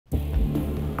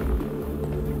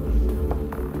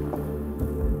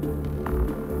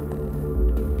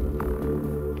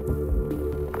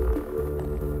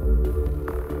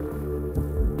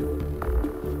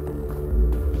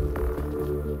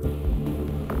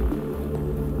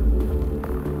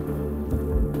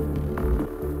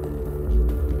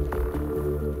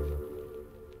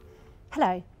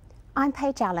Hello, I'm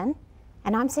Paige Allen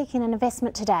and I'm seeking an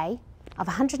investment today of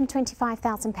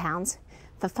 £125,000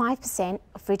 for 5%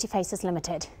 of Fruity Faces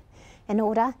Limited in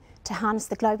order to harness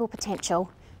the global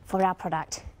potential for our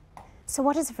product. So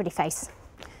what is a Fruity Face?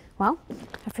 Well,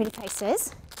 a Fruity Face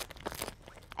is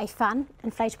a fun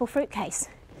inflatable fruit case.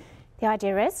 The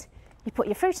idea is you put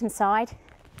your fruit inside,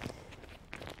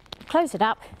 close it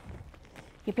up,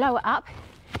 you blow it up,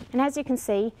 and as you can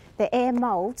see, the air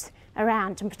moulds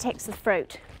around and protects the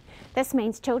fruit. This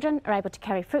means children are able to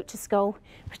carry fruit to school,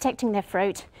 protecting their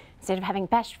fruit instead of having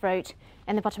bashed fruit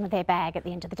in the bottom of their bag at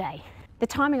the end of the day. The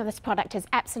timing of this product is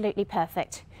absolutely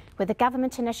perfect. With the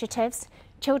government initiatives,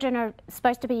 children are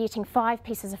supposed to be eating 5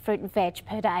 pieces of fruit and veg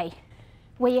per day.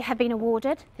 We have been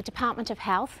awarded the Department of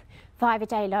Health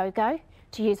 5-a-day logo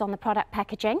to use on the product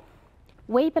packaging.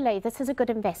 We believe this is a good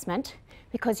investment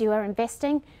because you are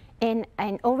investing in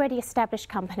an already established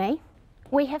company.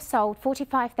 We have sold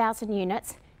 45,000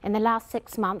 units in the last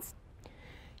 6 months.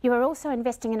 You are also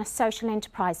investing in a social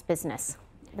enterprise business.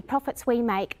 The profits we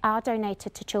make are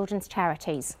donated to children's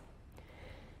charities.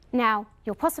 Now,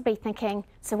 you're possibly thinking,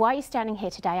 so why are you standing here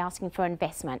today asking for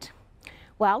investment?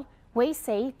 Well, we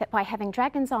see that by having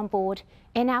dragons on board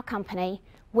in our company,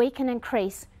 we can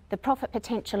increase the profit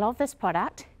potential of this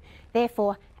product.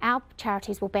 Therefore, our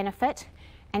charities will benefit,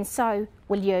 and so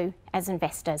will you as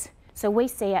investors. So we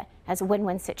see it as a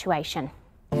win-win situation.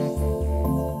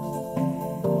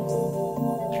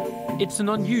 It's an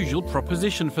unusual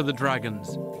proposition for the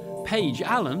Dragons. Paige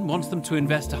Allen wants them to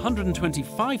invest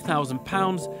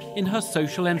 £125,000 in her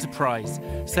social enterprise,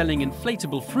 selling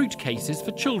inflatable fruit cases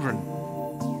for children.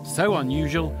 So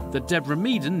unusual that Deborah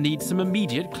Meaden needs some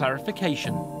immediate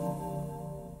clarification.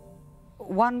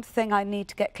 One thing I need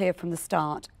to get clear from the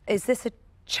start, is this a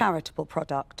charitable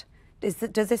product? Does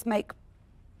this make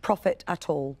profit at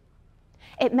all?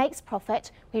 It makes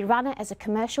profit. We run it as a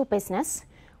commercial business.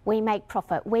 We make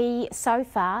profit. We, so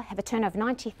far, have a turnover of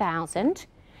 90,000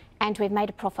 and we've made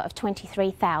a profit of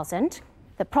 23,000.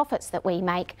 The profits that we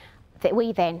make, that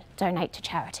we then donate to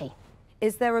charity.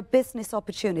 Is there a business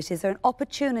opportunity? Is there an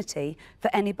opportunity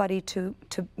for anybody to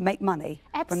make money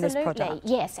from this product?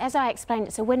 Absolutely, yes. As I explained,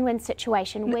 it's a win-win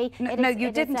situation. No,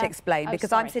 you didn't explain,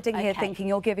 because I'm sitting here thinking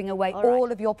you're giving away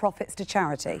all of your profits to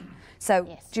charity. So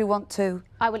do you want to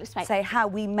say how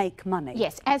we make money?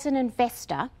 Yes, as an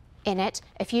investor in it,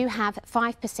 if you have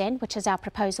 5%, which is our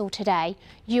proposal today,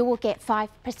 you will get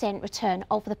 5% return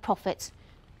of the profits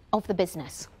of the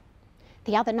business.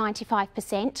 The other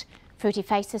 95% Fruity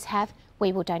Faces have,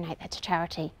 we will donate that to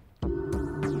charity.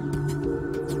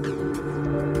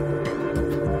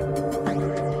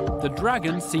 The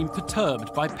Dragons seem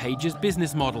perturbed by Paige's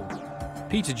business model.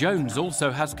 Peter Jones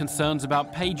also has concerns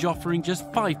about Paige offering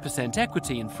just 5%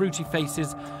 equity in Fruity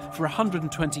Faces for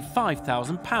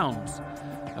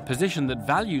 £125,000, a position that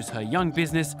values her young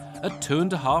business at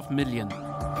 £2.5 million.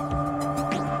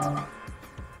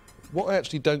 What I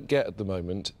actually don't get at the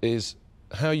moment is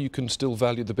how you can still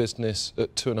value the business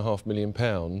at £2.5 million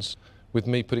with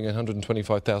me putting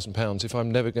 £125,000 if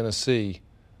I'm never going to see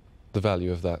the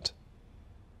value of that.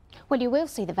 Well, you will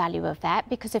see the value of that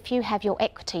because if you have your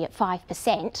equity at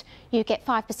 5%, you get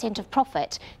 5% of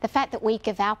profit. The fact that we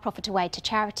give our profit away to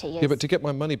charity is... Yeah, but to get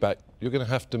my money back, you're going to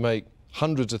have to make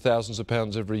hundreds of thousands of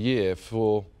pounds every year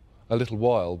for a little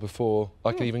while before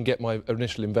I can even get my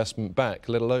initial investment back,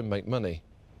 let alone make money.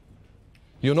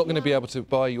 You're not going to be able to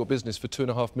buy your business for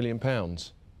 £2.5 million.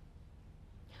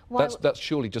 Well, that's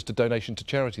surely just a donation to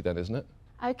charity then, isn't it?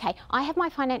 OK, I have my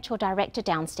financial director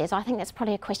downstairs. I think that's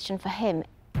probably a question for him.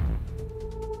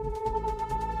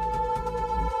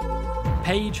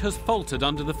 Paige has faltered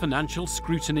under the financial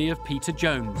scrutiny of Peter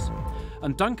Jones,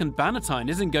 and Duncan Bannatyne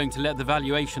isn't going to let the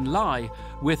valuation lie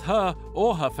with her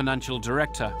or her financial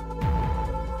director.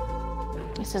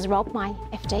 This is Rob, my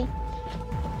FD.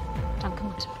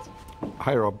 Duncan.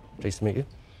 Hi, Rob. Pleased to meet you.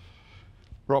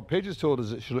 Rob, Paige has told us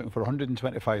that she's looking for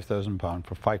 £125,000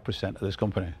 for 5% of this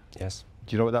company. Yes.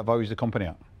 Do you know what that values the company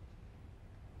at?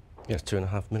 Yes,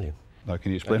 £2.5 million. Now,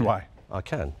 can you explain why? I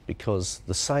can, because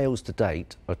the sales to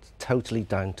date are totally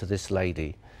down to this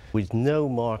lady. With no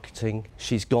marketing,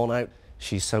 she's gone out,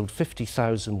 she's sold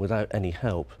 50,000 without any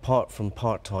help, apart from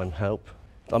part-time help.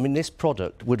 I mean, this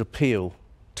product would appeal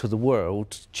to the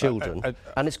world, children,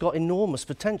 and it's got enormous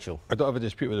potential. I don't have a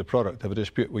dispute with the product, I have a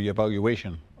dispute with your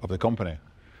valuation of the company.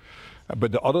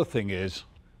 But the other thing is,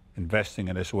 investing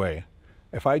in this way,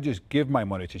 if I just give my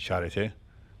money to charity,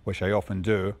 which I often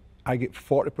do, I get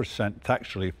 40%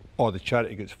 tax relief, or the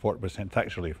charity gets 40%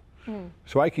 tax relief.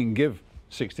 So I can give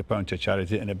 £60 to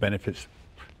charity and it benefits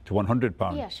to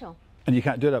 £100. Yeah, sure. And you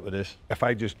can't do that with this. If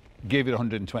I just gave you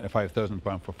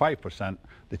 £125,000 for 5%,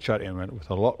 the charity went with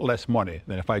a lot less money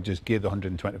than if I just gave the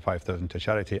 £125,000 to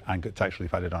charity and got tax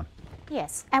relief added on.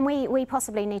 Yes, and we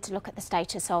possibly need to look at the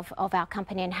status of our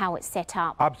company and how it's set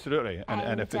up. Absolutely,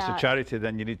 and if it's a charity,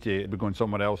 then you need to be going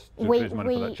somewhere else to raise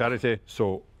money for that charity.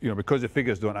 So, you know, because the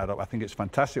figures don't add up, I think it's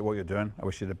fantastic what you're doing. I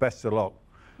wish you the best of luck,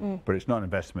 but it's not an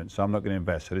investment, so I'm not going to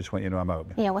invest. I just want you to know I'm out.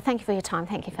 Yeah, well, thank you for your time.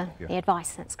 Thank you for the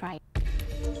advice. That's great.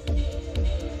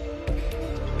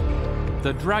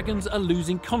 The Dragons are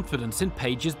losing confidence in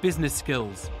Paige's business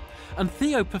skills. And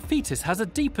Theo Paphitis has a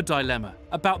deeper dilemma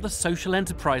about the social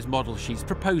enterprise model she's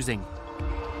proposing.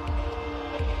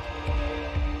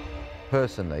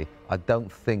 Personally, I don't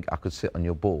think I could sit on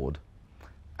your board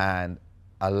and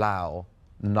allow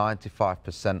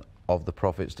 95% of the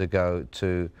profits to go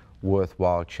to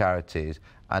worthwhile charities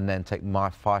and then take my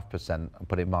 5% and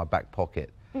put it in my back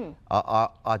pocket.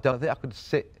 I don't think I could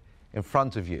sit in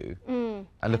front of you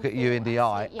and look at you in the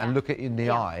eye and look at you in the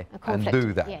eye and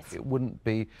do that. Yes. It wouldn't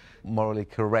be morally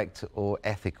correct or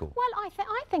ethical. Well, I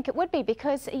think it would be,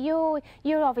 because you're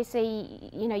obviously,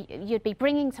 you know, you'd be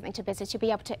bringing something to business, you'd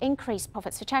be able to increase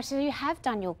profits for charity, so you have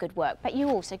done your good work, but you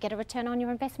also get a return on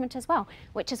your investment as well,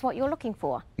 which is what you're looking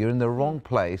for. You're in the wrong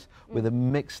place with a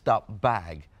mixed up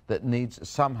bag that needs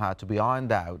somehow to be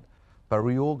ironed out by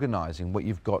reorganising what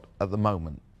you've got at the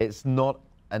moment. It's not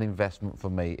an investment for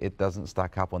me. It doesn't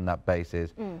stack up on that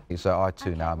basis. So I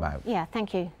too now am out. Yeah,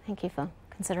 thank you. Thank you for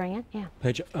considering it. Yeah.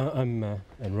 Paige, and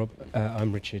Rob,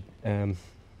 I'm Richard.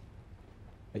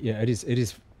 Yeah, it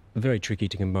is very tricky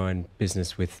to combine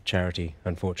business with charity,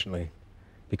 unfortunately,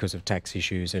 because of tax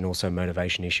issues and also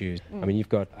motivation issues. I mean, you've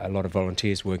got a lot of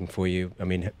volunteers working for you. I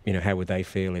mean, you know, how would they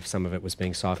feel if some of it was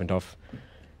being siphoned off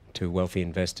to wealthy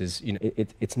investors? You know,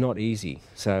 it's not easy.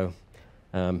 So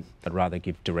I'd rather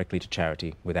give directly to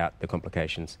charity without the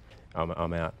complications.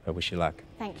 I'm out. I wish you luck.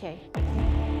 Thank you.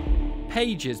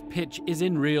 Paige's pitch is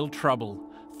in real trouble.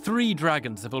 3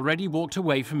 Dragons have already walked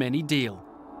away from any deal.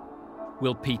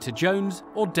 Will Peter Jones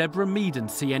or Deborah Meaden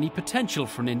see any potential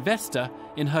for an investor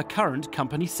in her current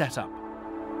company setup?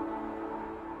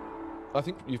 I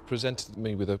think you've presented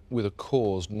me with a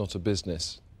cause, not a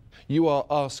business. You are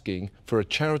asking for a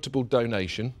charitable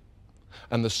donation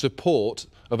and the support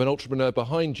of an entrepreneur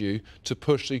behind you to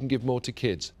push so you can give more to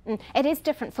kids. It is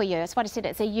different for you. That's what I said.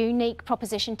 It's a unique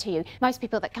proposition to you. Most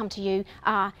people that come to you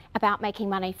are about making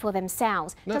money for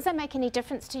themselves. No. Does that make any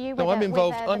difference to you whether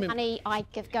the money I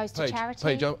give goes to charity?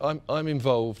 Paige, I'm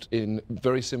involved in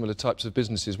very similar types of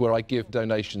businesses where I give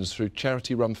donations through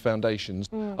charity-run foundations.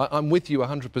 I'm with you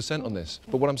 100% on this.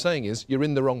 But what I'm saying is you're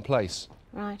in the wrong place.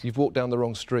 Right. You've walked down the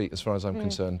wrong street as far as I'm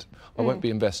concerned. I won't be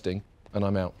investing. And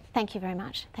I'm out. Thank you very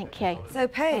much. Thank you. So,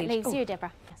 Paige, that leaves you,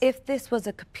 Deborah. Yes. If this was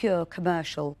a pure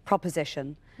commercial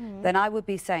proposition, then I would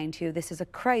be saying to you, this is a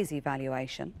crazy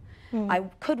valuation. I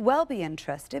could well be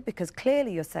interested because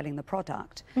clearly you're selling the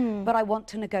product, but I want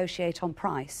to negotiate on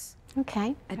price.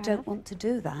 Okay. I don't want to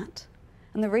do that.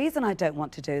 And the reason I don't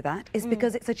want to do that is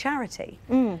because it's a charity.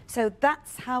 So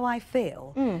that's how I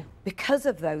feel. Because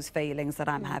of those feelings that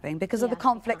I'm having, because of the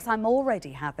conflicts I'm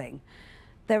already having,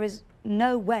 there is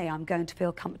no way I'm going to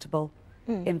feel comfortable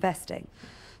investing.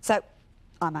 So,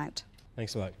 I'm out.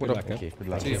 Thanks a lot. Good luck. Thank you. Good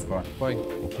luck. See you. Bye.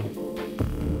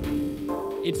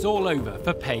 It's all over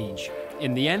for Paige.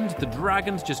 In the end, the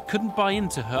Dragons just couldn't buy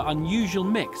into her unusual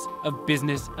mix of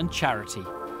business and charity.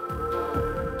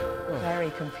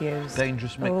 Very confused.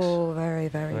 Dangerous mix. Oh, very,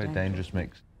 very dangerous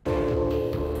mix.